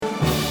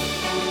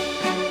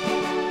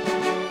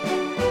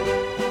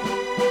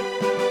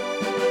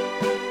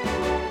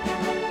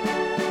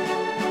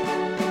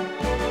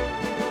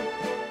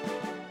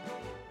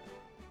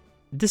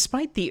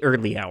Despite the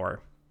early hour,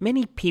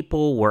 many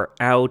people were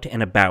out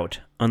and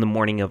about on the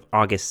morning of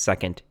August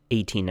 2nd,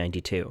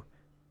 1892.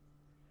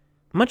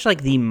 Much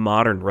like the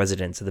modern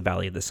residents of the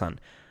Valley of the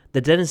Sun,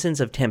 the denizens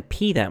of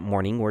Tempe that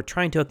morning were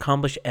trying to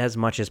accomplish as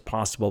much as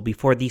possible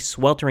before the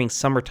sweltering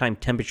summertime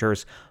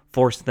temperatures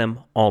forced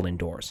them all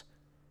indoors.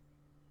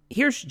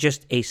 Here's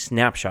just a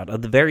snapshot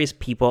of the various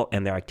people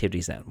and their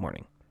activities that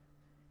morning.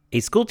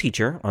 A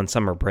schoolteacher on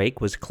summer break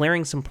was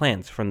clearing some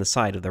plants from the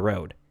side of the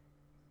road.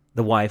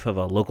 The wife of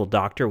a local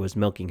doctor was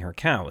milking her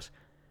cows.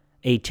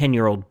 A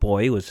 10-year-old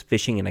boy was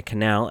fishing in a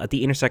canal at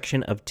the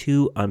intersection of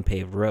two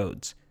unpaved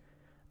roads.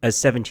 A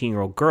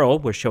 17-year-old girl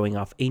was showing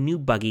off a new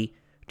buggy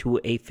to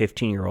a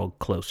 15-year-old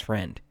close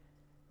friend.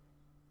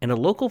 And a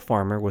local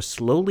farmer was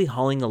slowly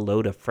hauling a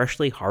load of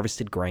freshly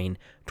harvested grain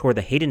toward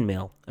the Hayden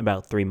Mill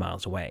about 3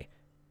 miles away.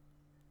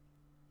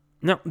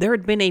 Now, there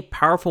had been a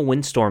powerful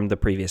windstorm the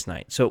previous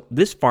night, so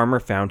this farmer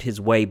found his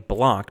way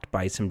blocked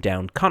by some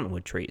downed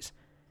cottonwood trees.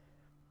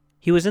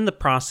 He was in the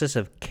process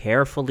of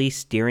carefully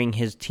steering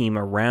his team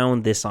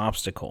around this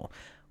obstacle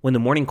when the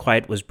morning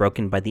quiet was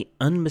broken by the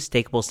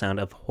unmistakable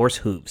sound of horse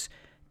hooves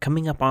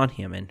coming up on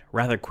him, and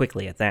rather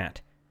quickly at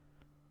that.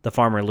 The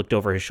farmer looked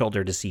over his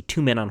shoulder to see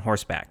two men on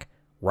horseback,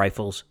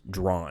 rifles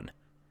drawn.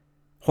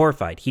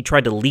 Horrified, he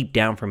tried to leap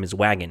down from his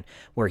wagon,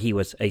 where he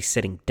was a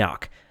sitting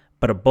duck,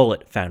 but a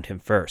bullet found him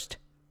first.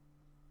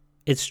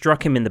 It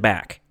struck him in the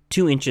back,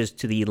 2 inches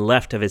to the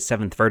left of his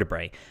 7th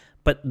vertebrae,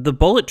 but the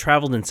bullet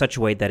traveled in such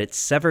a way that it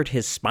severed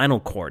his spinal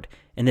cord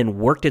and then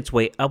worked its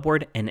way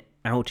upward and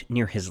out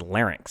near his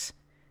larynx.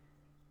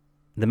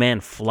 The man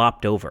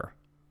flopped over,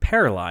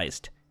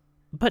 paralyzed,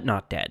 but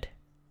not dead.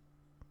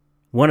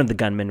 One of the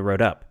gunmen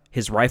rode up,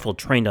 his rifle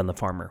trained on the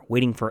farmer,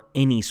 waiting for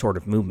any sort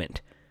of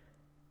movement.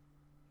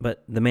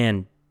 But the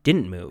man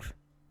didn't move.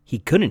 He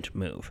couldn't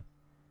move.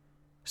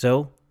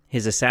 So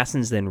his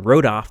assassins then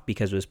rode off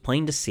because it was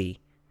plain to see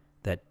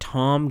that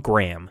Tom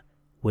Graham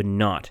would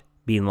not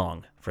be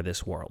long for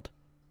this world.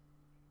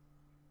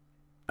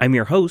 I'm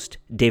your host,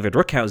 David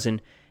Rookhausen,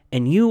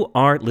 and you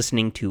are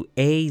listening to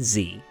AZ,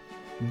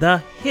 the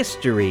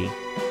History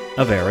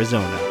of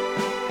Arizona.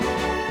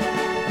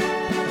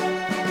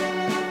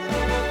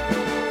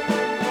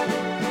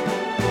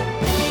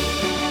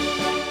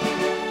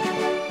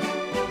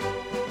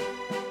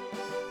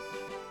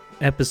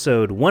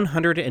 Episode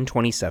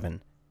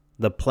 127,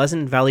 The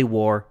Pleasant Valley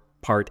War,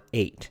 Part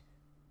 8,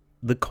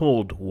 The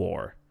Cold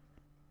War.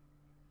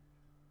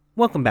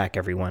 Welcome back,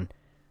 everyone.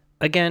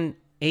 Again,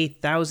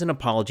 1,000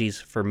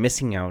 apologies for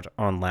missing out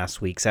on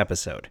last week's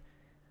episode.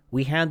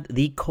 We had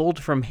the cold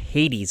from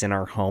Hades in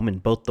our home,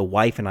 and both the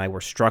wife and I were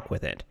struck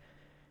with it.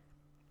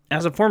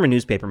 As a former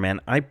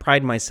newspaperman, I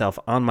pride myself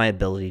on my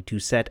ability to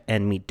set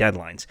and meet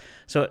deadlines,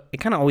 so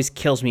it kind of always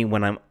kills me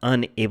when I'm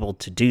unable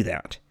to do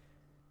that.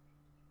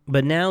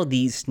 But now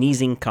the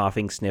sneezing,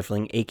 coughing,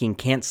 sniffling, aching,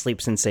 can't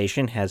sleep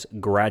sensation has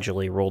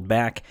gradually rolled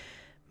back,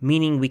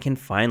 meaning we can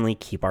finally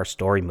keep our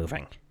story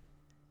moving.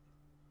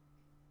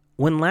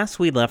 When last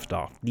we left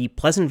off, the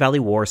Pleasant Valley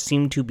War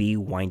seemed to be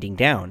winding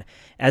down,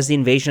 as the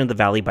invasion of the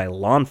valley by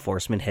law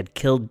enforcement had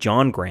killed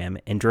John Graham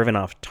and driven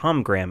off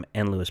Tom Graham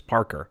and Lewis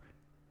Parker.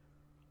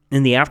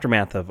 In the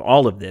aftermath of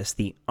all of this,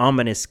 the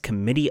ominous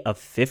Committee of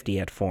 50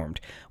 had formed,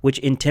 which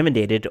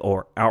intimidated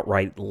or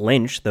outright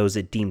lynched those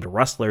it deemed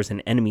rustlers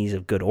and enemies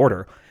of good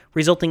order,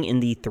 resulting in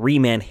the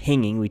 3-man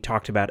hanging we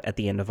talked about at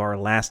the end of our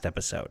last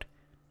episode.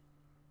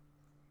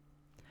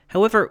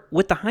 However,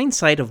 with the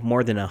hindsight of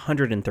more than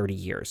 130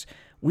 years,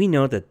 we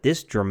know that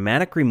this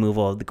dramatic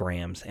removal of the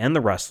Grahams and the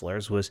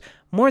rustlers was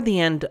more the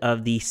end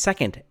of the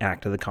second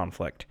act of the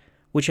conflict,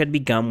 which had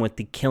begun with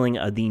the killing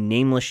of the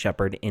nameless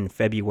shepherd in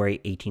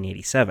February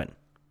 1887.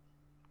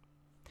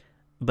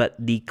 But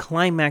the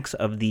climax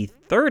of the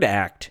third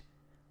act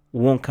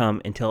won't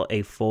come until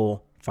a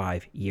full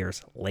 5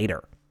 years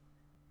later.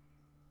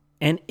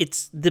 And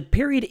it's the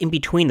period in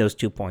between those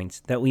 2 points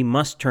that we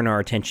must turn our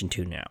attention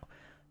to now,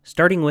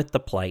 starting with the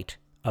plight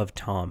of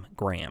Tom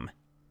Graham.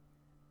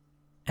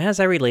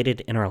 As I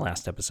related in our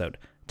last episode,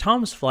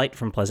 Tom's flight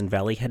from Pleasant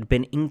Valley had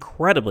been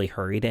incredibly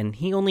hurried, and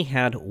he only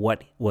had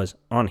what was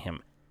on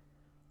him.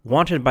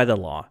 Wanted by the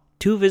law,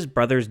 2 of his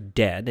brothers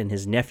dead, and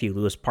his nephew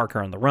Lewis Parker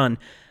on the run,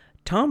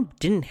 Tom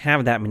didn't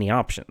have that many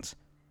options.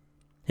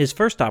 His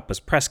first stop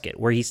was Prescott,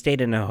 where he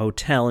stayed in a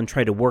hotel and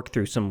tried to work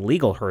through some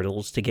legal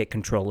hurdles to get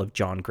control of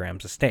John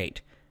Graham's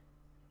estate.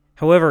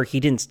 However, he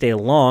didn't stay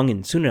long,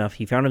 and soon enough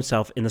he found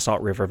himself in the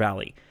Salt River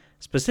Valley,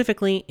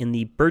 specifically in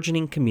the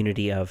burgeoning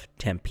community of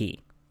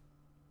Tempe.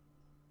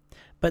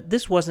 But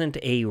this wasn't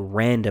a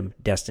random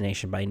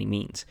destination by any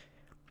means.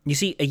 You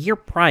see, a year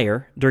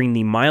prior, during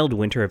the mild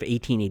winter of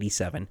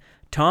 1887,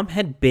 Tom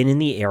had been in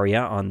the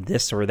area on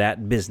this or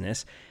that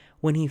business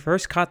when he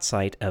first caught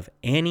sight of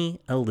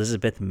Annie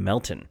Elizabeth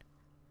Melton.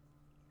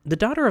 The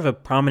daughter of a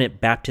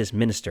prominent Baptist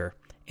minister,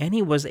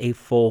 Annie was a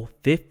full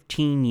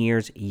 15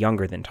 years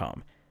younger than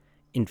Tom.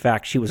 In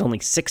fact, she was only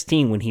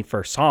 16 when he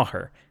first saw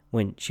her,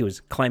 when she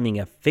was climbing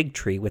a fig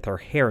tree with her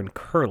hair in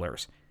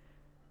curlers.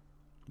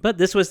 But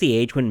this was the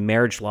age when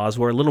marriage laws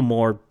were a little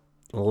more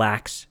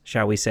lax,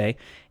 shall we say,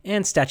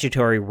 and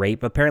statutory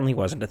rape apparently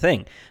wasn't a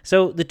thing,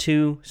 so the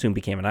two soon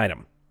became an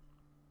item.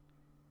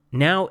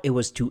 Now it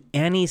was to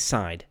Annie's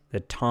side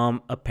that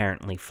Tom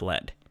apparently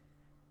fled.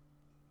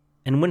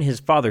 And when his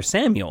father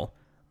Samuel,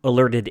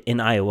 alerted in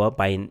Iowa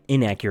by an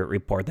inaccurate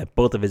report that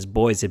both of his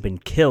boys had been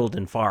killed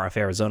in far off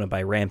Arizona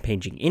by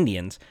rampaging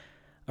Indians,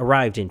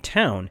 arrived in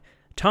town,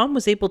 Tom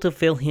was able to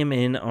fill him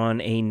in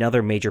on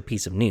another major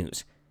piece of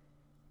news.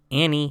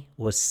 Annie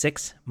was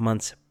 6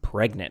 months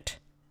pregnant.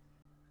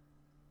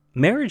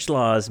 Marriage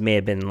laws may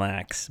have been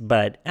lax,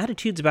 but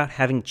attitudes about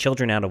having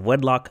children out of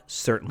wedlock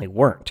certainly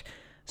weren't.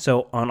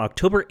 So on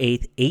October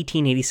 8,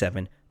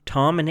 1887,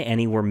 Tom and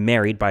Annie were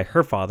married by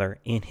her father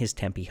in his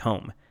Tempe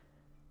home.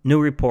 No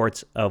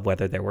reports of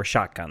whether there were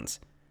shotguns.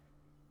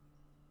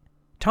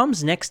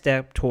 Tom's next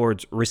step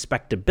towards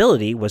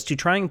respectability was to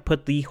try and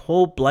put the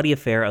whole bloody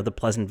affair of the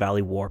Pleasant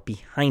Valley War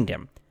behind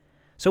him.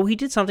 So he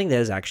did something that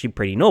is actually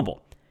pretty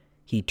noble.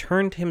 He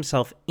turned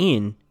himself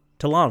in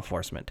to law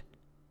enforcement.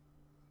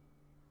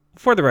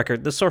 For the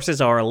record, the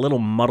sources are a little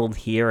muddled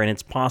here, and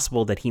it's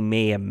possible that he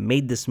may have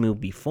made this move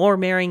before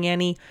marrying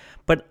Annie,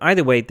 but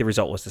either way, the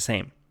result was the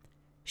same.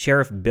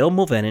 Sheriff Bill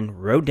Mulvannon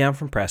rode down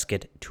from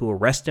Prescott to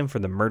arrest him for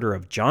the murder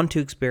of John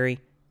Tewksbury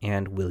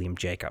and William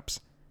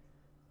Jacobs.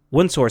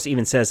 One source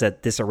even says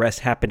that this arrest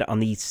happened on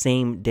the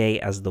same day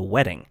as the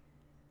wedding.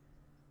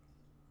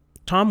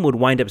 Tom would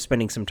wind up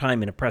spending some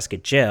time in a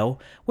Prescott jail,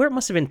 where it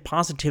must have been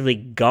positively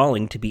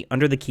galling to be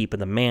under the keep of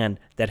the man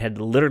that had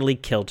literally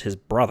killed his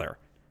brother.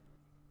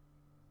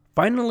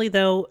 Finally,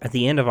 though, at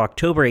the end of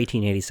October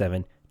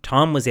 1887,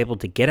 Tom was able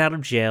to get out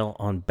of jail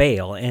on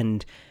bail,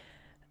 and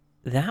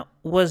that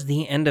was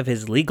the end of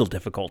his legal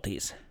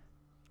difficulties.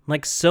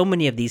 Like so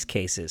many of these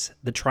cases,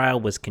 the trial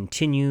was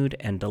continued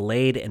and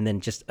delayed and then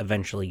just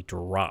eventually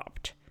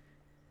dropped.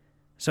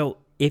 So,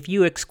 if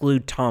you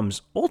exclude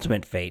Tom's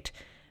ultimate fate,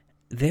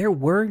 there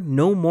were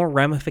no more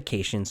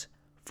ramifications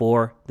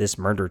for this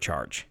murder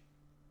charge.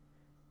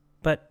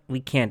 But we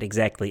can't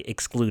exactly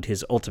exclude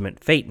his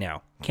ultimate fate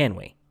now, can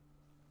we?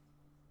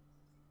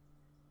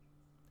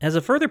 As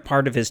a further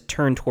part of his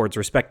turn towards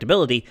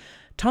respectability,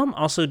 Tom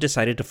also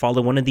decided to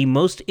follow one of the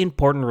most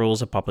important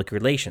rules of public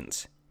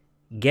relations.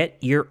 Get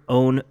your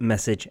own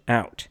message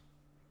out.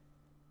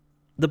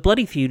 The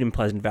bloody feud in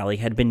Pleasant Valley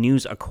had been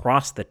news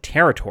across the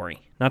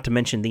territory, not to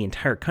mention the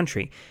entire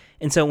country,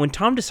 and so when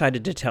Tom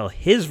decided to tell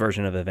his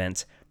version of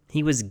events,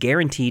 he was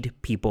guaranteed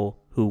people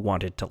who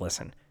wanted to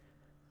listen.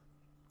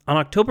 On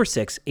October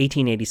 6,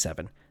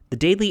 1887, the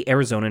Daily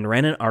Arizonan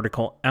ran an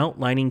article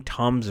outlining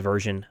Tom's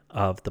version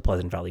of the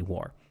Pleasant Valley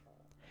War.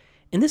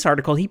 In this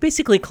article, he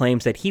basically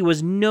claims that he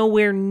was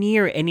nowhere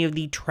near any of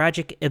the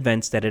tragic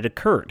events that had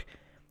occurred.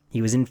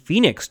 He was in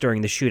Phoenix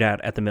during the shootout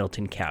at the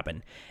Milton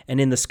cabin, and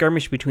in the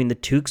skirmish between the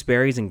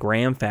Tewksbury's and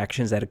Graham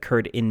factions that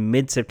occurred in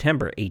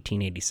mid-September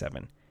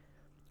 1887.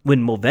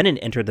 When Mulvannon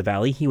entered the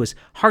valley, he was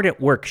hard at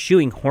work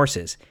shoeing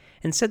horses,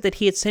 and said that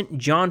he had sent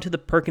John to the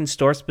Perkins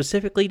store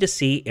specifically to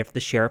see if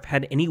the sheriff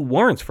had any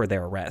warrants for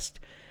their arrest,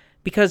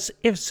 because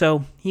if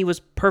so, he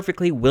was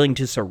perfectly willing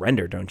to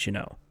surrender, don't you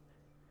know?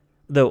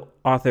 Though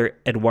author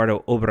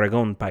Eduardo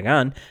Obregon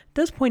Pagan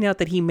does point out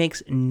that he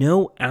makes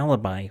no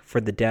alibi for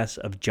the deaths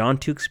of John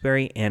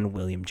Tewksbury and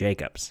William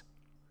Jacobs.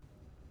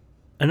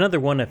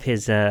 Another one of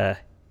his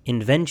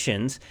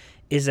inventions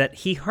is that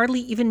he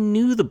hardly even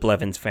knew the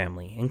Blevins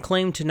family and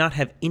claimed to not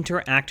have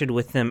interacted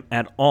with them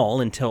at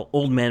all until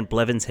Old Man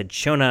Blevins had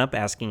shown up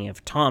asking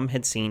if Tom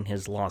had seen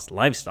his lost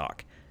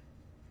livestock.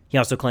 He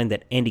also claimed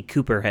that Andy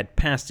Cooper had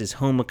passed his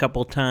home a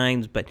couple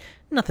times, but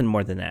nothing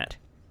more than that.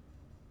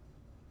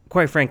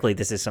 Quite frankly,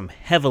 this is some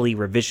heavily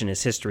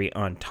revisionist history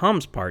on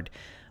Tom's part,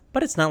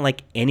 but it's not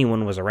like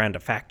anyone was around to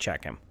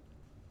fact-check him.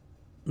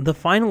 The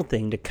final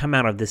thing to come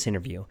out of this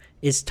interview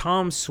is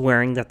Tom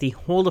swearing that the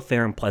whole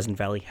affair in Pleasant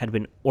Valley had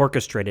been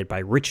orchestrated by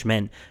rich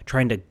men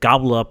trying to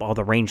gobble up all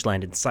the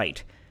rangeland in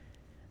sight.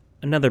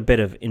 Another bit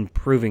of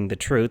improving the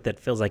truth that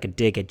feels like a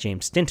dig at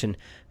James Stinton,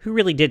 who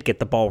really did get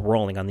the ball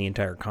rolling on the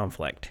entire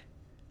conflict.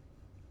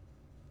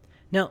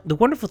 Now, the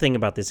wonderful thing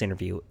about this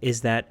interview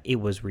is that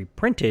it was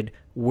reprinted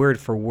word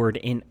for word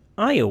in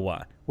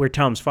Iowa, where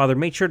Tom's father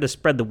made sure to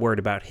spread the word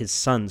about his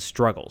son's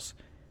struggles.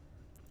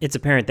 It's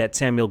apparent that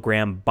Samuel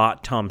Graham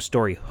bought Tom's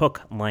story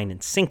hook, line,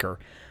 and sinker,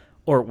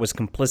 or was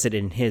complicit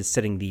in his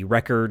setting the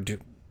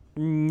record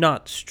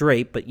not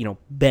straight, but,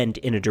 bent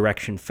in a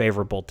direction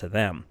favorable to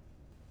them.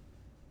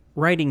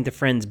 Writing to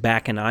friends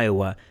back in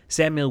Iowa,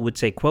 Samuel would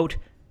say, quote,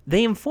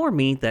 "They inform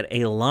me that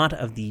a lot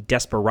of the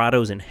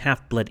desperados and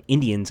half-blood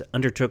Indians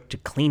undertook to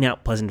clean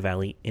out Pleasant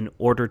Valley in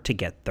order to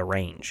get the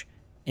range."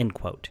 End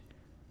quote.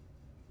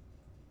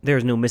 There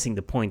is no missing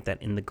the point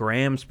that in the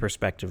Graham's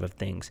perspective of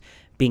things,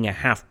 being a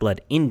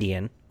half-blood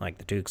Indian, like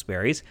the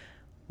Tewksburys,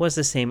 was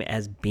the same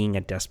as being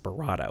a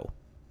desperado.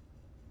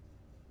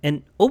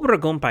 And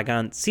Obregon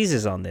Pagan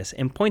seizes on this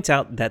and points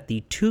out that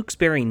the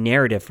Tewksbury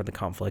narrative for the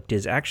conflict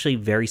is actually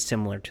very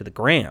similar to the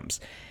Grahams,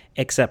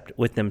 except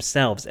with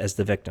themselves as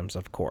the victims,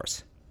 of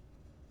course.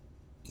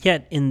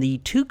 Yet, in the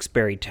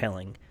Tewksbury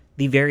telling,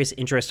 the various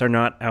interests are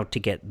not out to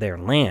get their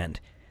land.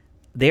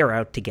 they are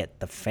out to get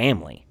the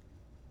family.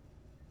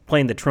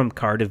 Playing the trump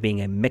card of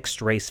being a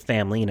mixed-race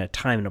family in a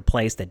time and a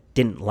place that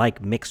didn't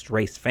like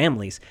mixed-race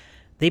families,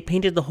 they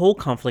painted the whole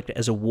conflict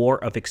as a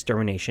war of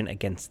extermination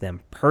against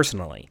them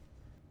personally.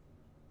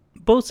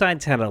 Both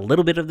sides had a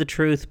little bit of the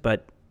truth,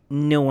 but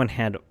no one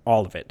had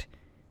all of it.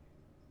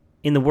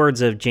 In the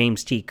words of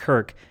James T.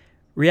 Kirk,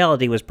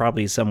 reality was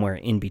probably somewhere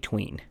in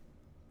between.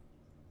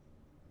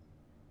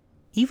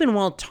 Even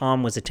while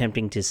Tom was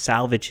attempting to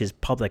salvage his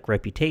public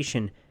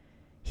reputation,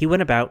 he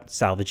went about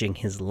salvaging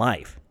his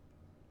life.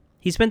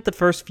 He spent the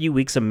first few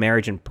weeks of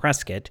marriage in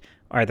Prescott,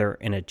 either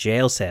in a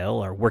jail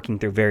cell or working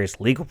through various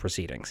legal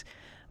proceedings.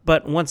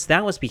 But once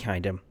that was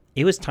behind him,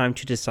 it was time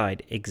to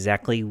decide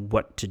exactly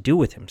what to do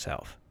with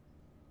himself.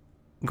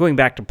 Going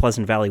back to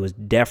Pleasant Valley was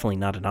definitely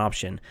not an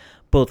option,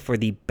 both for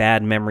the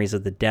bad memories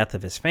of the death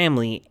of his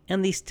family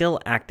and the still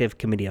active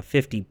Committee of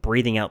 50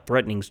 breathing out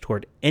threatenings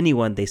toward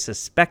anyone they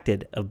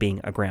suspected of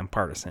being a Graham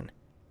partisan.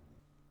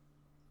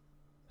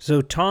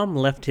 So Tom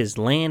left his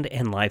land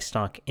and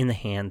livestock in the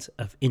hands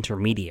of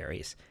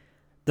intermediaries.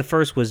 The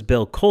first was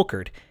Bill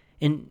Colcord,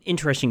 an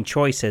interesting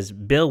choice as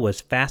Bill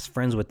was fast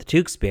friends with the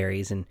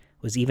Tewksburys and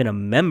was even a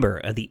member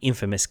of the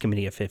infamous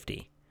Committee of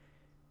 50.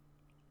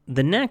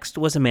 The next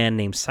was a man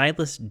named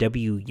Silas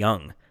W.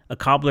 Young, a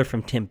cobbler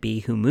from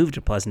Tempe who moved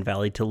to Pleasant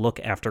Valley to look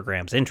after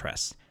Graham's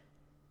interests.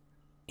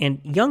 And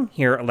Young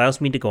here allows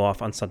me to go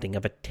off on something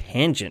of a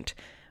tangent,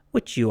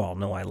 which you all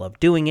know I love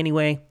doing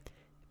anyway,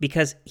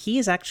 because he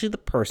is actually the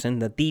person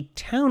that the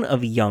town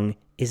of Young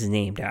is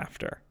named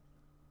after.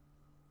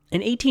 In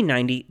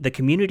 1890, the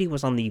community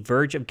was on the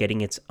verge of getting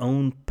its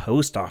own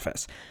post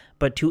office,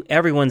 but to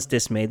everyone's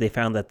dismay, they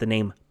found that the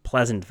name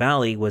Pleasant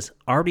Valley was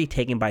already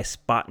taken by a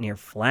spot near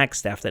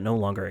Flagstaff that no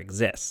longer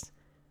exists.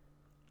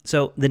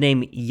 So the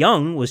name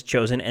Young was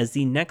chosen as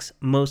the next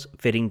most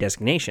fitting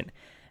designation,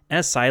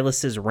 as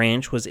Silas's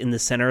ranch was in the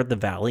center of the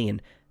valley,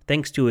 and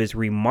thanks to his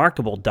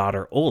remarkable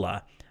daughter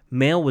Ola,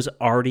 mail was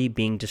already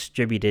being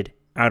distributed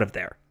out of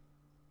there.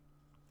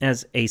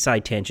 As a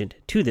side tangent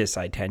to this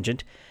side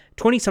tangent,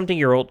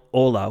 20-something-year-old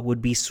Ola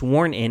would be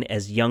sworn in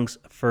as Young's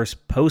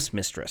first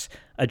postmistress,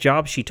 a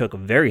job she took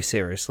very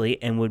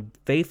seriously and would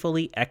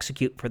faithfully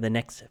execute for the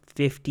next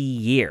 50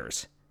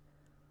 years.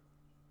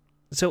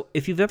 So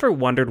if you've ever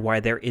wondered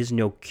why there is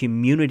no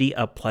community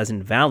of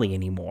Pleasant Valley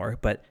anymore,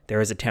 but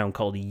there is a town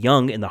called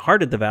Young in the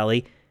heart of the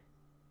valley,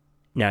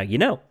 now you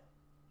know.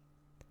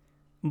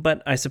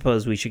 But I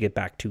suppose we should get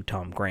back to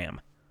Tom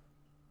Graham.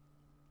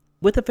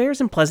 With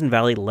affairs in Pleasant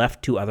Valley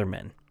left to other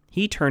men,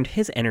 he turned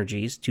his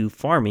energies to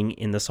farming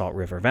in the Salt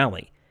River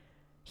Valley.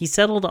 He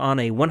settled on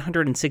a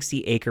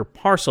 160-acre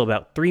parcel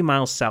about 3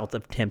 miles south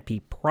of Tempe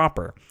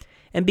proper,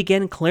 and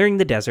began clearing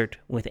the desert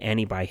with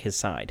Annie by his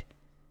side.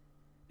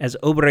 As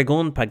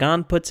Obregon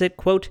Pagan puts it,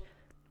 quote,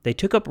 "They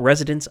took up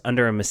residence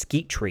under a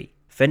mesquite tree,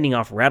 fending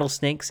off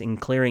rattlesnakes and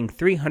clearing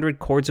 300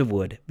 cords of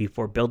wood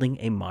before building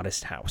a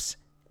modest house,"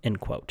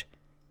 end quote.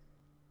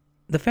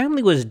 The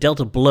family was dealt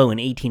a blow in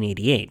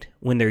 1888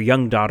 when their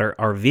young daughter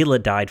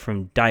Arvila died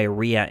from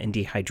diarrhea and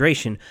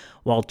dehydration,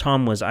 while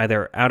Tom was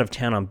either out of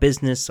town on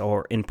business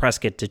or in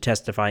Prescott to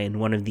testify in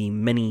one of the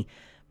many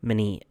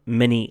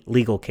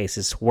legal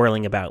cases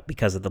swirling about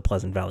because of the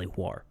Pleasant Valley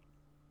War.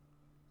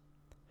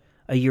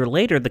 A year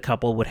later, the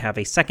couple would have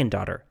a second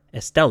daughter,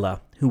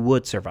 Estella, who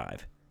would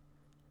survive.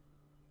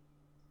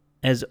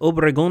 As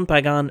Obregon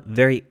Pagan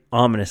very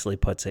ominously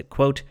puts it,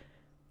 quote,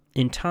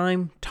 "In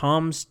time,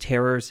 Tom's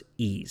terrors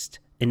eased,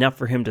 enough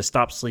for him to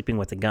stop sleeping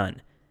with a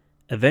gun.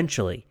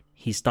 Eventually,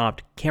 he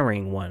stopped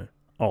carrying one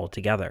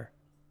altogether,"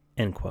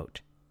 end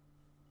quote.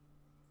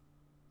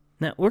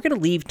 Now, we're going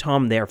to leave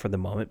Tom there for the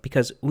moment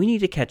because we need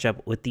to catch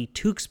up with the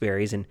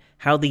Tewksburys and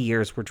how the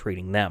years were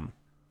treating them.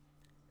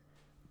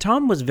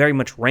 Tom was very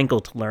much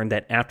rankled to learn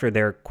that after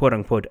their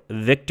quote-unquote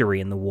victory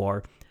in the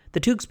war,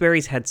 the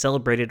Tewksburys had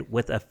celebrated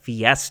with a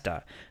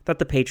fiesta that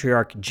the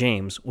patriarch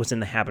James was in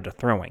the habit of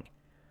throwing.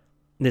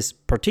 This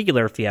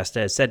particular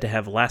fiesta is said to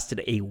have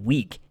lasted a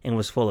week and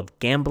was full of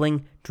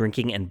gambling,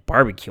 drinking, and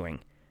barbecuing.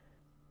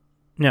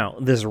 Now,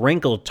 this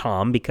rankled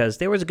Tom because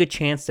there was a good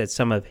chance that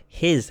some of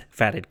his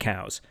fatted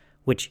cows,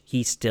 which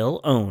he still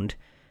owned,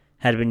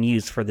 had been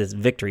used for this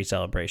victory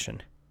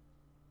celebration.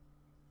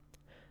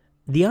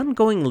 The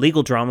ongoing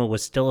legal drama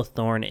was still a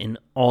thorn in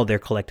all their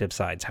collective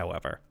sides,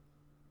 however.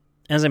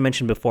 As I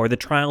mentioned before, the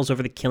trials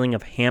over the killing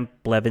of Hamp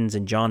Blevins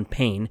and John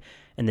Payne,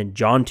 and then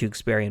John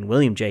Tewksbury and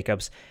William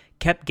Jacobs,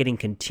 kept getting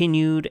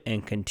continued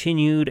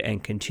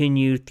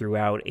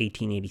throughout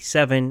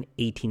 1887,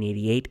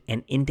 1888,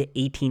 and into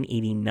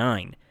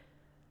 1889.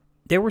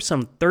 There were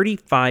some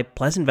 35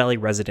 Pleasant Valley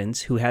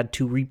residents who had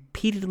to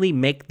repeatedly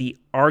make the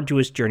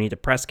arduous journey to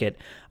Prescott,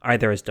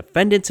 either as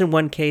defendants in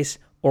one case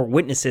or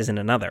witnesses in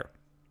another.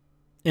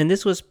 And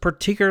this was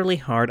particularly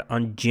hard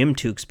on Jim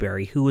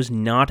Tewksbury, who was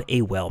not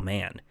a well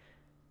man.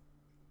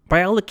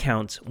 By all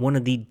accounts, one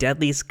of the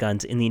deadliest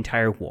guns in the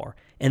entire war,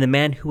 and the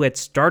man who had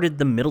started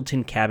the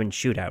Middleton Cabin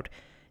shootout,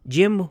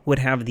 Jim would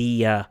have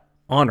the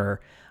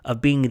honor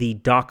of being the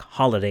Doc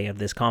Holliday of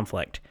this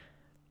conflict.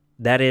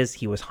 That is,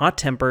 he was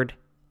hot-tempered,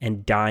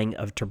 and dying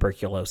of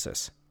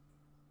tuberculosis.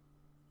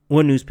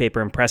 One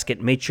newspaper in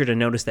Prescott made sure to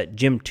notice that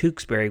Jim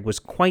Tewksbury was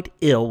quite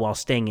ill while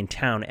staying in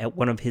town at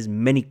one of his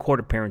many court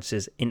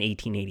appearances in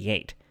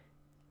 1888.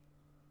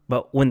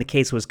 But when the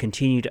case was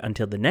continued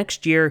until the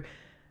next year,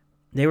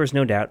 there was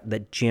no doubt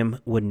that Jim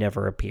would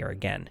never appear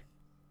again.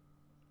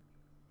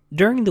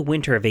 During the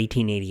winter of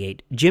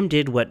 1888, Jim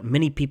did what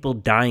many people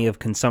dying of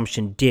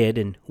consumption did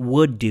and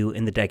would do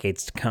in the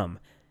decades to come.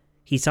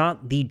 He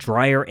sought the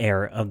drier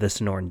air of the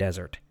Sonoran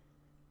Desert.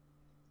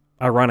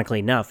 Ironically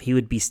enough, he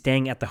would be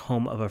staying at the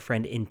home of a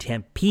friend in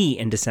Tempe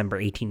in December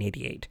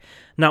 1888,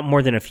 not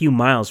more than a few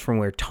miles from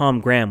where Tom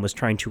Graham was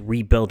trying to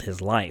rebuild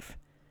his life.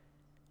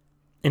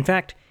 In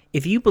fact,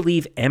 if you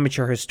believe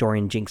amateur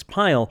historian Jinx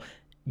Pyle,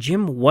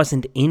 Jim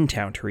wasn't in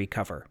town to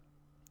recover.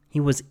 He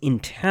was in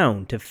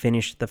town to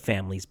finish the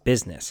family's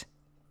business.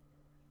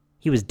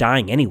 He was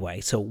dying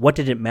anyway, so what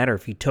did it matter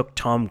if he took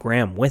Tom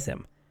Graham with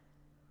him?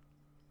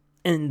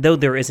 And though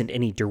there isn't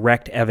any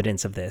direct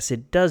evidence of this,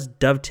 it does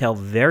dovetail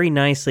very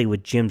nicely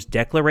with Jim's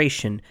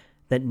declaration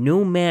that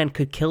no man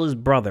could kill his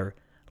brother,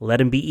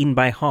 let him be eaten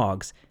by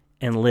hogs,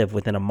 and live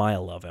within a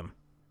mile of him.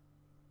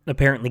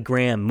 Apparently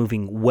Graham,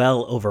 moving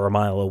well over a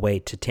mile away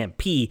to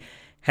Tempe,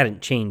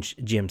 hadn't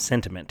changed Jim's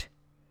sentiment.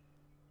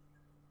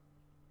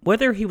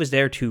 Whether he was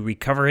there to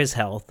recover his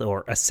health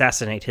or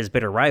assassinate his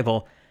bitter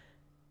rival,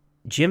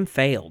 Jim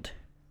failed.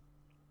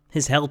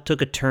 His health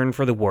took a turn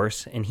for the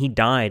worse, and he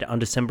died on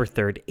December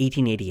 3rd,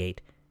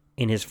 1888,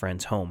 in his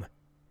friend's home.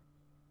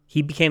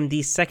 He became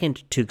the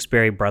second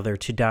Tewksbury brother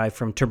to die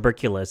from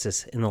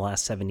tuberculosis in the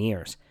last 7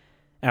 years,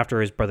 after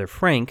his brother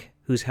Frank,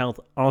 whose health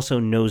also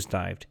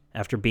nosedived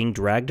after being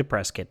dragged to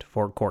Prescott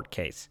for a court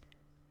case.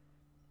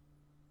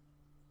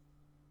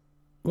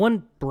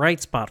 One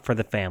bright spot for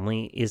the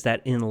family is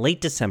that in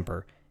late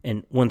December,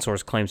 and one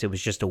source claims it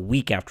was just a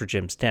week after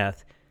Jim's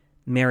death,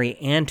 Mary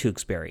Ann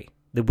Tewksbury,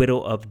 the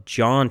widow of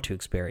John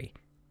Tewksbury,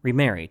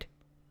 remarried.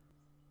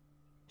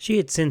 She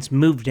had since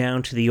moved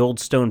down to the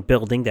old stone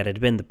building that had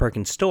been the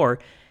Perkins store,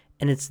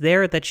 and it's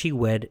there that she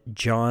wed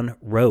John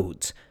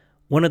Rhodes,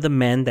 one of the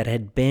men that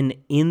had been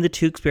in the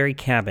Tewksbury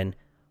cabin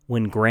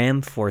when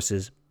Graham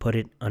forces put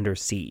it under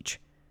siege.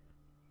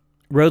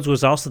 Rhodes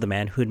was also the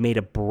man who had made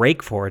a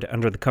break for it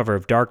under the cover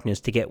of darkness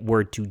to get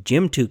word to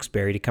Jim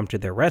Tewksbury to come to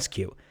their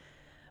rescue.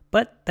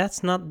 But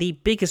that's not the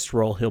biggest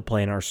role he'll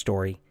play in our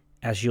story,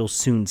 as you'll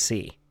soon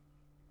see.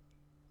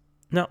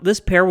 Now, this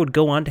pair would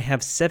go on to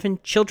have 7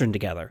 children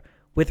together,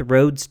 with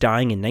Rhodes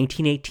dying in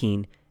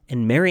 1918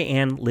 and Mary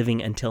Ann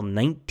living until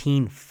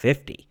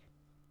 1950.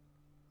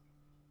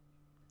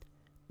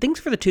 Things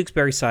for the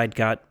Tewksbury side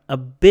got a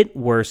bit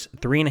worse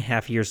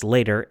 3.5 years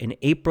later in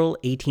April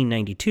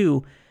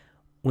 1892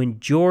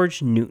 when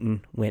George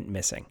Newton went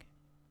missing.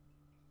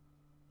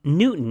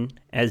 Newton,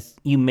 as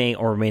you may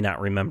or may not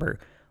remember,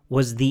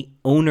 was the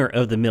owner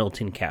of the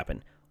Middleton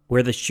cabin,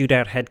 where the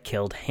shootout had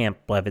killed Hamp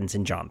Blevins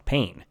and John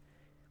Payne.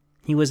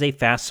 He was a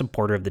fast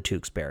supporter of the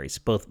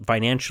Tewksburys, both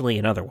financially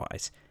and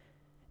otherwise.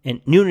 And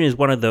Newton is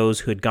one of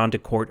those who had gone to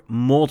court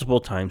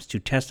multiple times to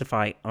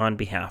testify on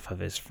behalf of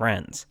his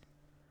friends.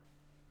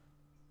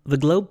 The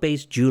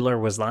Globe-based jeweler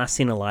was last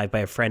seen alive by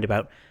a friend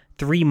about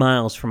 3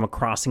 miles from a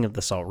crossing of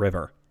the Salt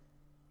River.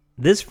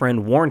 This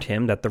friend warned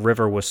him that the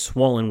river was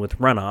swollen with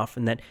runoff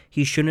and that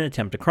he shouldn't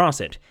attempt to cross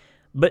it,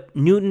 but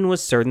Newton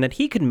was certain that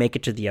he could make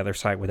it to the other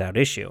side without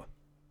issue.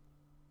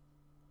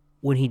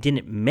 When he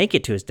didn't make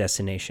it to his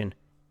destination,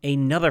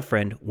 another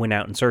friend went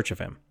out in search of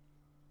him.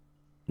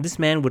 This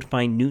man would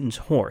find Newton's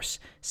horse,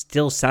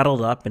 still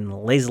saddled up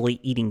and lazily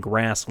eating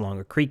grass along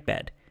a creek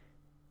bed.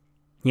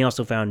 He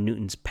also found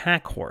Newton's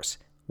pack horse,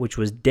 which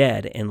was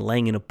dead and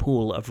laying in a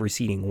pool of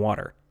receding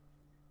water.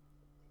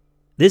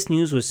 This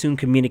news was soon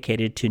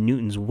communicated to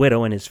Newton's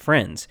widow and his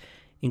friends,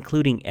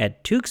 including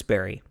Ed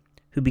Tewksbury,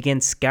 who began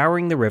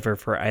scouring the river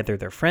for either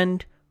their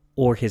friend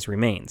or his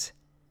remains.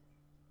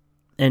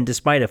 And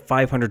despite a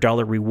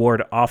 $500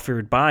 reward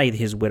offered by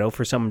his widow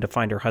for someone to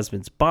find her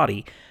husband's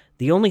body,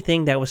 the only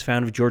thing that was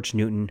found of George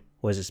Newton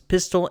was his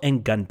pistol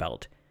and gun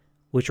belt,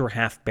 which were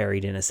half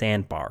buried in a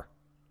sandbar.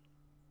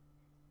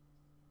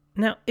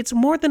 Now, it's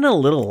more than a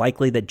little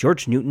likely that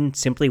George Newton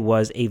simply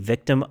was a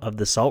victim of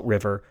the Salt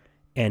River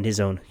and his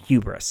own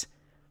hubris.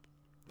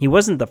 He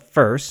wasn't the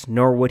first,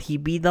 nor would he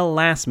be the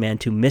last man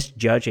to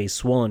misjudge a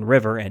swollen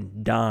river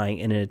and die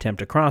in an attempt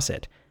to cross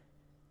it.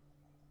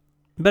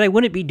 But I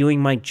wouldn't be doing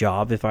my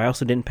job if I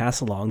also didn't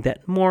pass along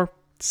that more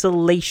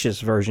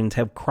salacious versions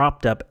have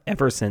cropped up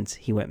ever since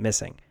he went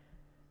missing.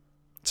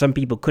 Some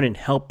people couldn't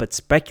help but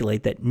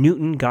speculate that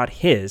Newton got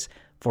his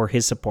for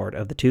his support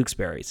of the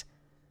Tewksburys.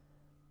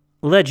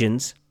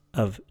 Legends,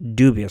 of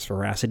dubious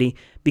veracity,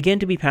 began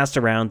to be passed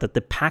around that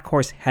the pack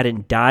horse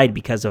hadn't died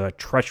because of a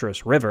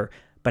treacherous river,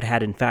 but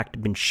had in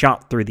fact been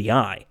shot through the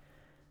eye.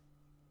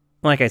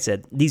 Like I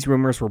said, these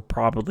rumors were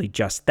probably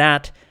just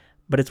that,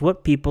 but it's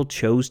what people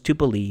chose to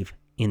believe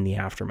in the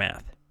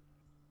aftermath.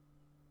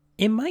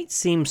 It might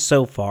seem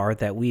so far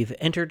that we've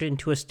entered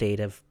into a state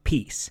of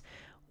peace,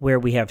 where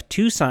we have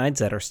two sides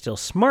that are still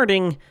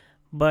smarting,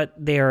 but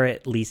they are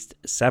at least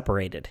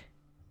separated.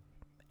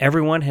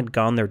 Everyone had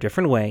gone their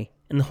different way,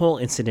 and the whole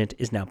incident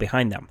is now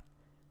behind them.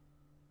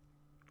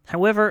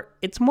 However,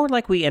 it's more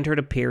like we entered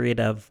a period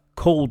of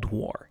Cold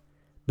War.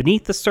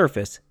 Beneath the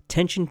surface,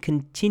 tension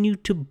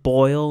continued to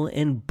boil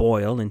and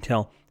boil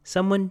until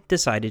someone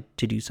decided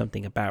to do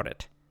something about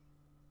it.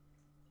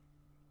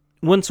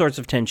 One source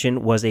of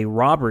tension was a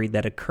robbery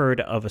that occurred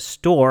of a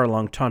store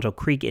along Tonto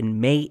Creek in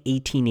May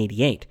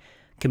 1888,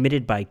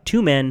 committed by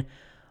two men,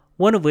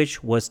 one of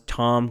which was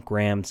Tom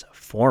Graham's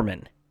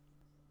foreman.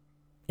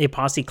 A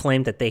posse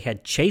claimed that they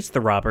had chased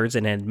the robbers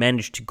and had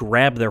managed to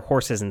grab their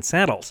horses and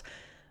saddles,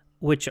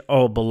 which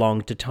all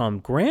belonged to Tom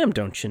Graham,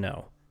 don't you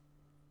know?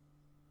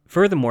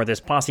 Furthermore, this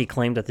posse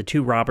claimed that the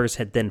two robbers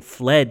had then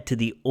fled to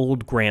the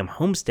old Graham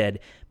homestead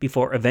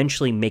before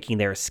eventually making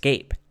their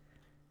escape.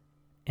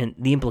 And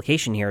the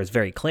implication here is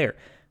very clear.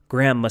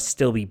 Graham must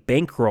still be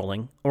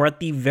bankrolling, or at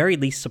the very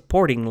least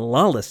supporting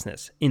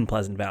lawlessness in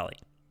Pleasant Valley.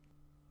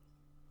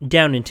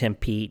 Down in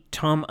Tempe,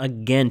 Tom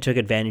again took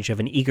advantage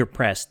of an eager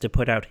press to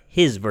put out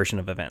his version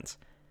of events.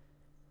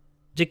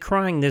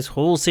 Decrying this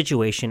whole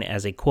situation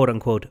as a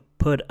quote-unquote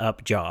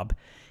put-up job,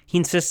 he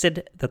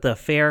insisted that the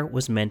affair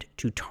was meant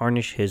to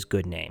tarnish his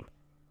good name.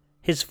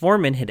 His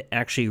foreman had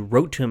actually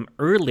wrote to him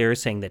earlier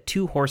saying that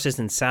 2 horses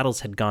and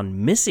saddles had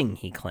gone missing,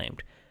 he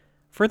claimed.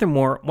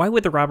 Furthermore, why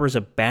would the robbers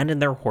abandon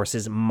their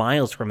horses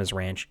miles from his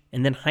ranch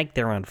and then hike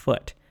there on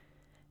foot?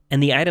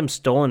 And the items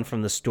stolen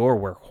from the store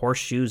were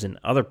horseshoes and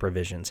other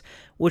provisions,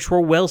 which were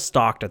well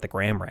stocked at the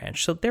Graham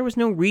Ranch, so there was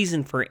no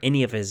reason for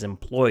any of his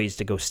employees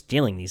to go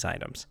stealing these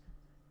items.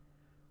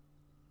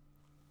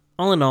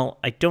 All in all,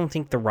 I don't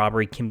think the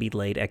robbery can be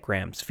laid at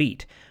Graham's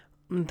feet,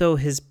 though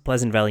his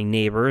Pleasant Valley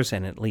neighbors,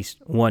 and at least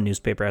one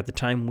newspaper at the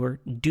time,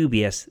 were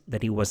dubious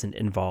that he wasn't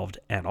involved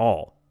at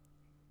all.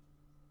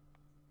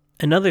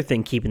 Another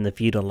thing keeping the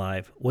feud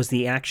alive was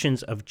the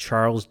actions of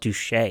Charles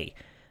Duché,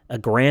 a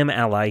Graham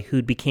ally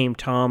who became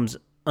Tom's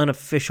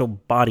unofficial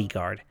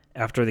bodyguard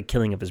after the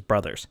killing of his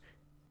brothers.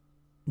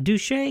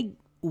 Duché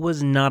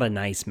was not a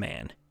nice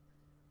man.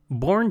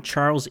 Born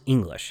Charles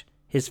English,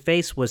 his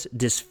face was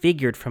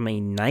disfigured from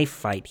a knife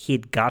fight he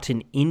had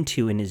gotten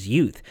into in his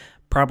youth,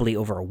 probably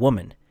over a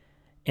woman.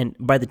 And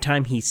by the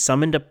time he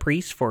summoned a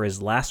priest for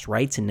his last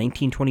rites in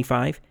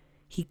 1925,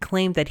 he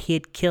claimed that he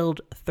had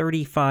killed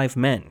 35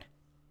 men.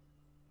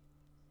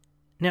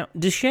 Now,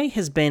 Duché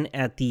has been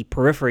at the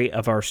periphery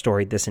of our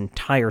story this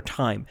entire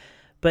time,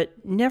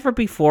 but never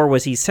before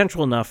was he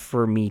central enough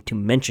for me to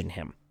mention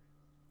him.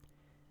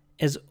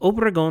 As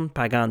Obregon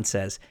Pagan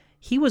says,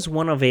 he was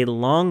one of a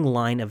long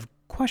line of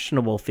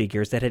questionable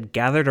figures that had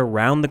gathered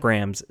around the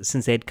Grahams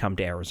since they had come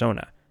to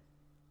Arizona.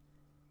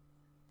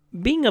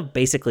 Being of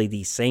basically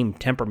the same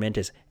temperament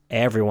as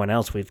everyone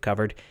else we've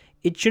covered,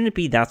 it shouldn't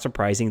be that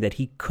surprising that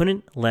he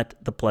couldn't let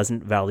the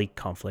Pleasant Valley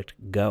conflict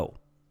go.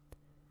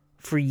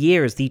 For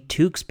years, the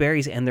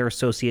Tewksburys and their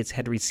associates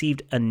had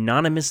received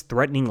anonymous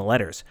threatening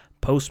letters,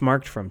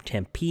 postmarked from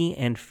Tempe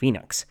and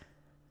Phoenix.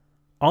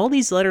 All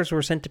these letters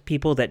were sent to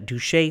people that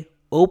Duché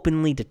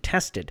openly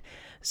detested,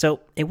 so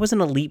it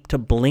wasn't a leap to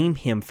blame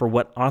him for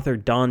what author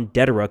Don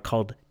Dedera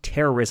called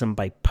terrorism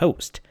by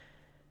post.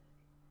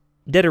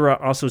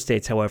 Dedera also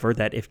states, however,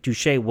 that if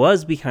Duché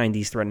was behind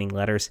these threatening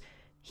letters,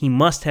 he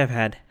must have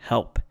had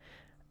help.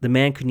 The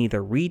man could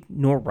neither read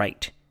nor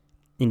write.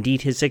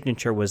 Indeed, his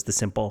signature was the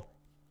simple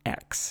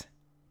X.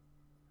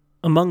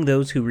 Among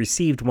those who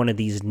received one of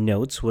these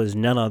notes was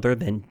none other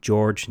than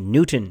George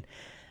Newton.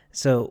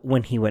 So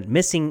when he went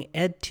missing,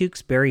 Ed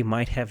Tewksbury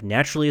might have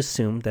naturally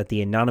assumed that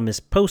the anonymous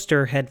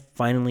poster had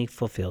finally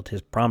fulfilled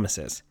his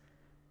promises.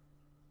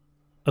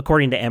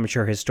 According to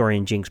amateur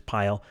historian Jinx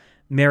Pyle,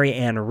 Mary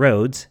Ann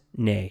Rhodes,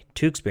 née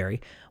Tewksbury,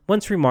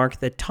 once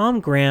remarked that Tom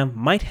Graham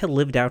might have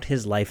lived out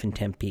his life in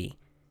Tempe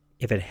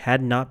if it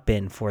had not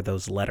been for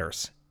those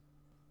letters.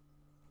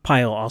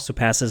 Pyle also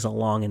passes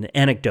along an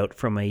anecdote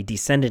from a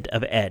descendant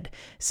of Ed,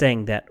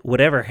 saying that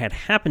whatever had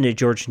happened to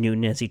George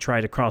Newton as he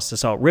tried to cross the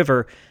Salt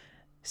River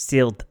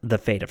sealed the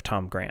fate of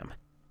Tom Graham.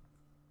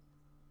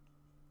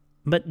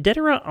 But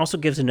Dedera also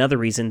gives another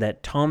reason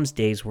that Tom's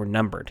days were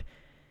numbered.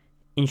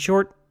 In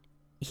short,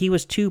 he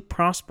was too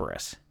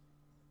prosperous.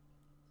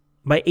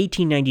 By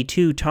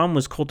 1892, Tom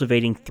was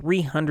cultivating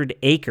 300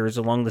 acres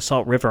along the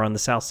Salt River on the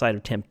south side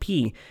of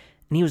Tempe,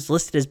 and he was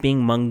listed as being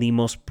among the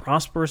most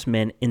prosperous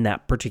men in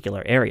that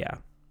particular area.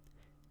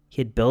 He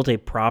had built a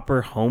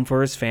proper home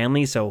for his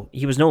family, so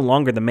he was no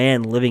longer the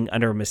man living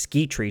under a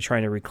mesquite tree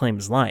trying to reclaim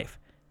his life.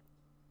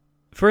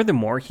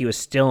 Furthermore, he was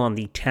still on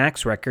the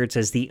tax records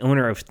as the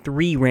owner of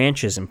 3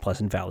 ranches in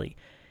Pleasant Valley,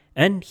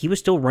 and he was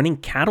still running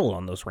cattle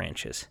on those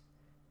ranches.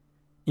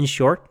 In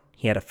short,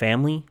 he had a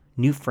family,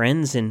 new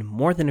friends, and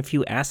more than a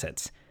few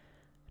assets.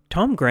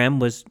 Tom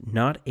Graham was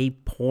not a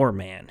poor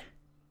man.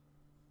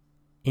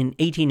 In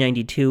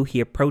 1892, he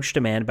approached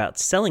a man about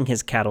selling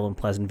his cattle in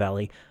Pleasant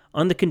Valley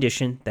on the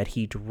condition that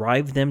he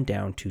drive them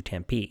down to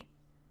Tempe.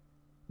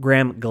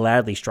 Graham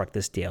gladly struck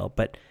this deal,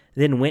 but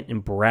then went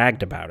and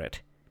bragged about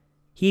it.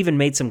 He even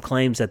made some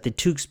claims that the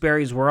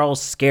Tewksburys were all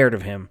scared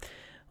of him,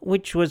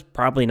 which was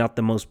probably not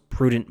the most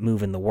prudent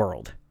move in the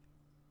world.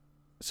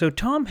 So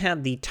Tom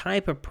had the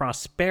type of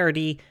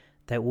prosperity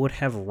that would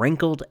have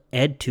rankled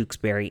Ed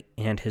Tewksbury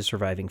and his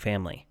surviving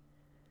family.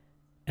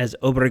 As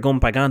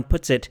Obregon Pagan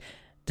puts it,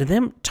 to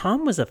them,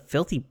 Tom was a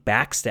filthy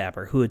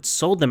backstabber who had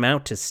sold them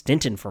out to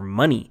Stinton for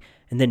money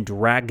and then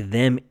dragged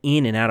them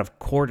in and out of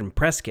court in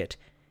Prescott.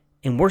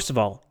 And worst of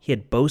all, he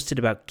had boasted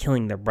about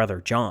killing their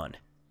brother John.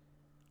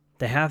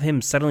 To have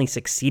him suddenly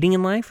succeeding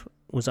in life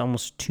was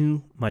almost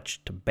too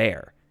much to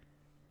bear.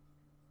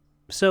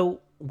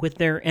 So, with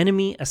their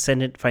enemy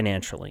ascendant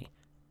financially,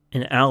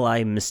 an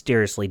ally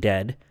mysteriously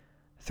dead,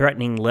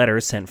 threatening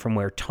letters sent from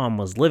where Tom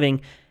was living,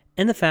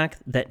 and the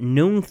fact that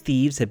known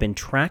thieves had been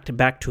tracked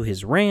back to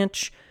his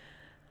ranch,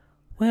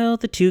 well,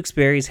 the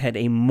Tewksburys had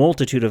a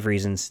multitude of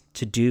reasons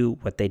to do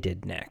what they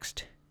did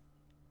next.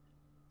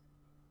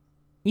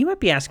 You might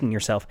be asking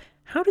yourself,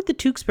 how did the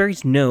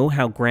Tewksburys know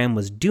how Graham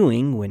was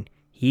doing when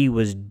he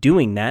was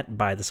doing that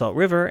by the Salt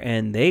River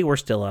and they were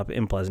still up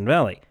in Pleasant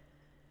Valley?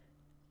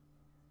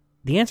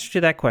 The answer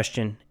to that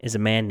question is a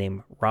man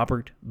named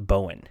Robert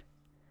Bowen.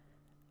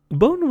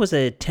 Bowen was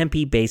a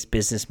Tempe-based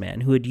businessman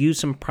who had used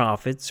some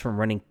profits from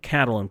running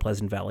cattle in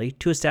Pleasant Valley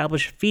to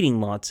establish feeding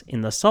lots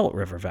in the Salt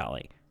River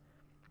Valley.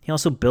 He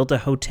also built a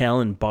hotel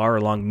and bar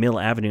along Mill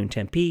Avenue in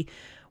Tempe,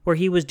 where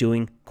he was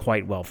doing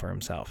quite well for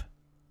himself.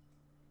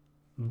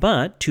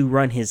 But to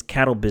run his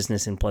cattle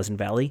business in Pleasant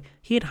Valley,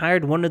 he had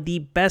hired one of the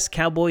best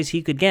cowboys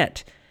he could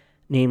get,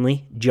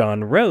 namely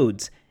John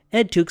Rhodes,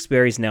 Ed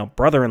Tewksbury's now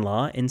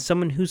brother-in-law, and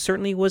someone who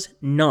certainly was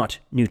not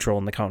neutral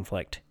in the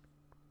conflict.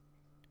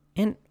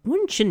 And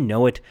wouldn't you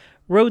know it,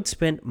 Rhodes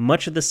spent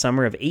much of the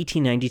summer of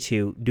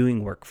 1892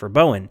 doing work for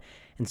Bowen,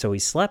 and so he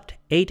slept,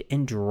 ate,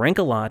 and drank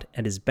a lot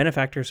at his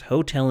benefactor's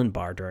hotel and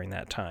bar during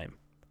that time.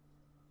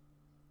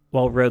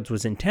 While Rhodes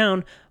was in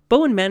town,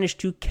 Bowen managed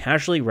to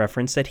casually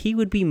reference that he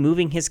would be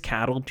moving his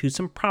cattle to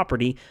some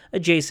property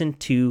adjacent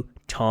to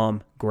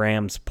Tom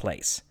Graham's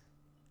place.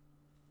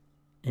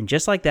 And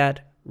just like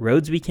that,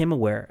 Rhodes became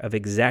aware of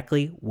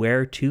exactly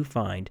where to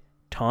find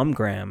Tom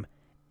Graham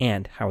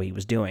and how he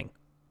was doing.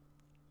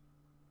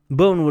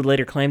 Bowen would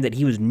later claim that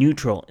he was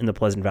neutral in the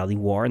Pleasant Valley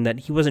War and that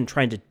he wasn't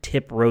trying to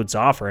tip Rhodes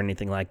off or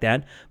anything like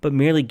that, but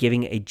merely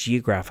giving a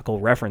geographical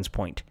reference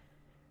point.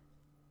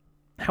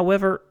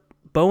 However,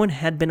 Bowen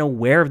had been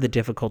aware of the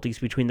difficulties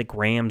between the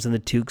Grahams and the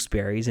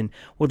Tewksburys and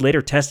would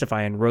later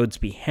testify on Rhodes'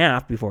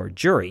 behalf before a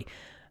jury,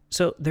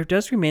 so there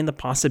does remain the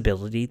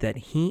possibility that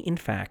he, in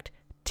fact,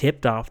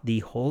 tipped off the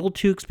whole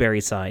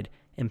Tewksbury side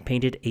and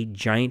painted a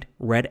giant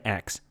red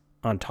X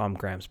on Tom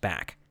Graham's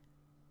back.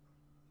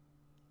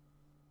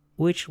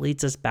 Which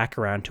leads us back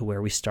around to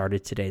where we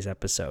started today's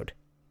episode.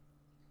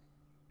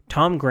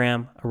 Tom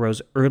Graham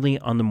arose early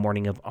on the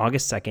morning of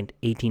August 2nd,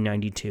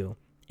 1892,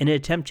 in an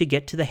attempt to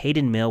get to the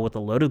Hayden Mill with a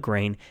load of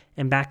grain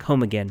and back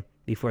home again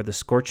before the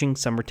scorching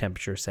summer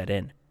temperature set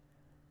in.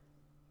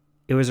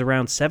 It was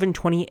around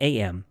 7:20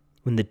 a.m.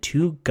 when the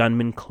two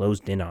gunmen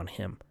closed in on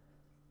him.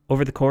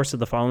 Over the course of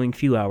the following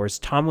few hours,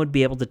 Tom would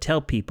be able to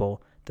tell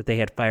people that they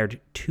had fired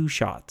 2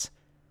 shots.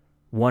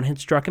 One had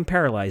struck and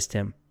paralyzed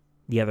him,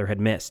 the other had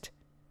missed.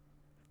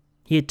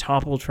 He had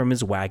toppled from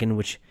his wagon,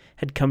 which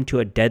had come to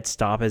a dead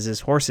stop as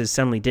his horses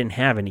suddenly didn't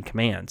have any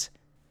commands.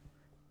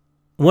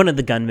 One of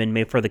the gunmen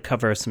made for the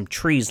cover of some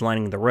trees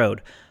lining the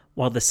road,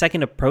 while the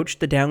second approached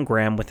the downed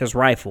Graham with his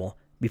rifle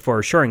before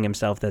assuring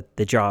himself that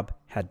the job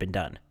had been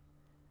done.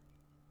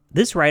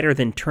 This rider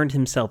then turned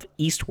himself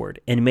eastward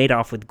and made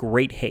off with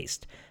great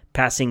haste,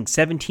 passing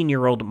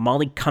 17-year-old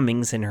Molly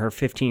Cummings and her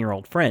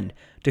 15-year-old friend,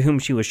 to whom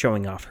she was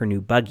showing off her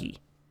new buggy.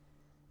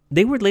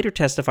 They would later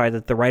testify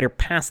that the rider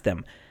passed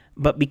them,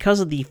 but because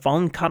of the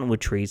fallen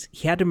cottonwood trees,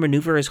 he had to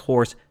maneuver his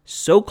horse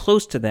so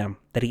close to them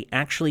that he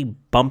actually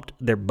bumped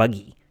their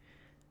buggy.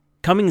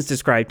 Cummings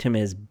described him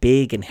as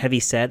big and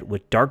heavy-set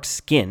with dark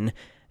skin.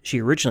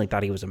 She originally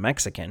thought he was a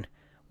Mexican,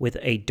 with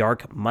a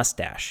dark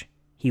mustache.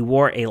 He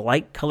wore a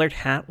light-colored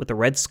hat with a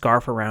red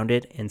scarf around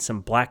it and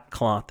some black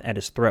cloth at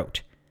his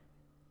throat.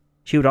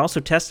 She would also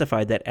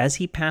testify that as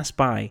he passed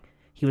by,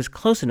 he was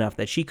close enough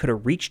that she could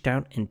have reached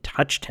out and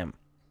touched him.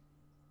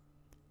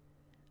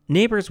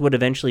 Neighbors would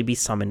eventually be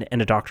summoned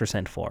and a doctor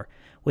sent for,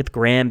 with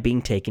Graham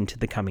being taken to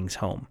the Cummings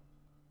home.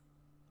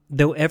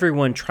 Though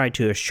everyone tried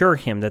to assure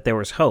him that there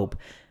was hope,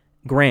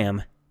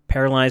 Graham,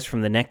 paralyzed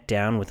from the neck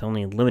down with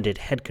only limited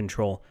head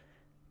control,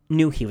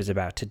 knew he was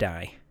about to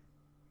die.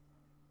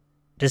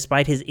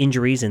 Despite his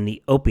injuries and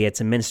the opiates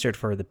administered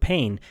for the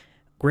pain,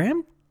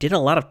 Graham did a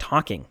lot of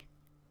talking.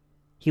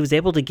 He was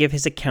able to give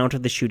his account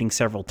of the shooting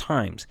several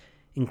times,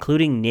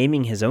 including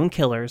naming his own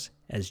killers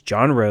as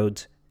John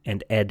Rhodes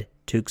and Ed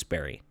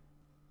Tewksbury.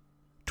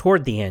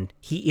 Toward the end,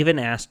 he even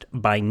asked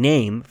by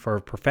name for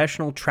a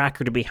professional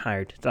tracker to be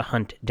hired to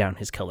hunt down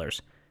his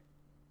killers.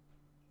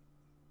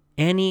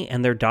 Annie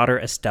and their daughter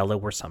Estella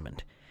were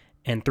summoned,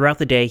 and throughout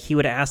the day he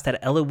would ask that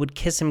Ella would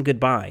kiss him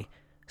goodbye,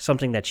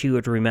 something that she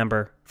would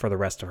remember for the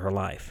rest of her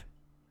life.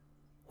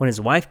 When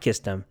his wife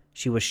kissed him,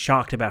 she was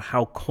shocked about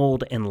how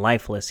cold and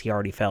lifeless he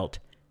already felt.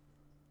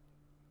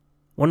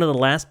 One of the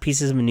last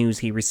pieces of news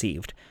he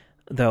received,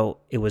 though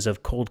it was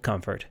of cold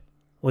comfort,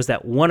 was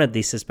that one of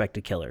the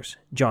suspected killers,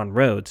 John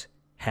Rhodes,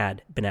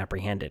 had been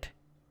apprehended.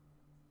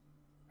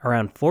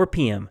 Around 4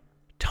 p.m.,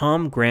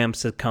 Tom Graham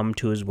succumbed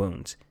to his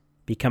wounds,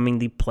 becoming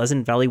the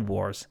Pleasant Valley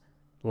War's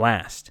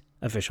last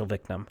official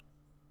victim.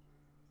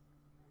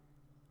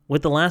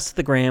 With the last of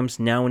the Grahams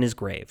now in his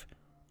grave,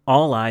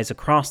 all eyes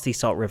across the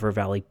Salt River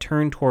Valley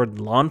turned toward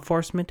law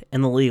enforcement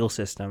and the legal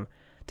system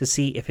to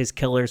see if his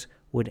killers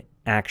would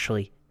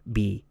actually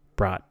be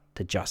brought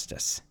to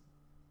justice.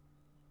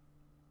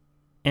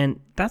 And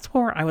that's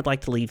where I would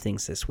like to leave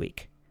things this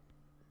week.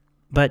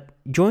 But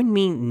join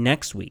me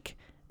next week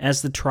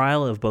as the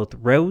trial of both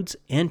Rhodes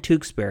and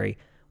Tewksbury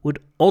would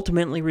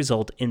ultimately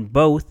result in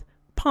both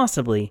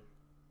possibly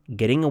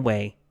getting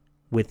away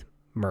with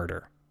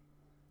murder.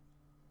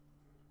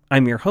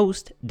 I'm your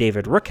host,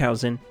 David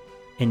Rookhausen,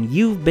 and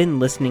you've been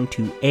listening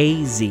to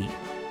AZ,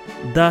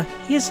 the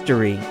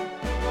history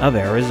of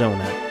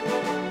Arizona.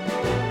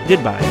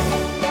 Goodbye.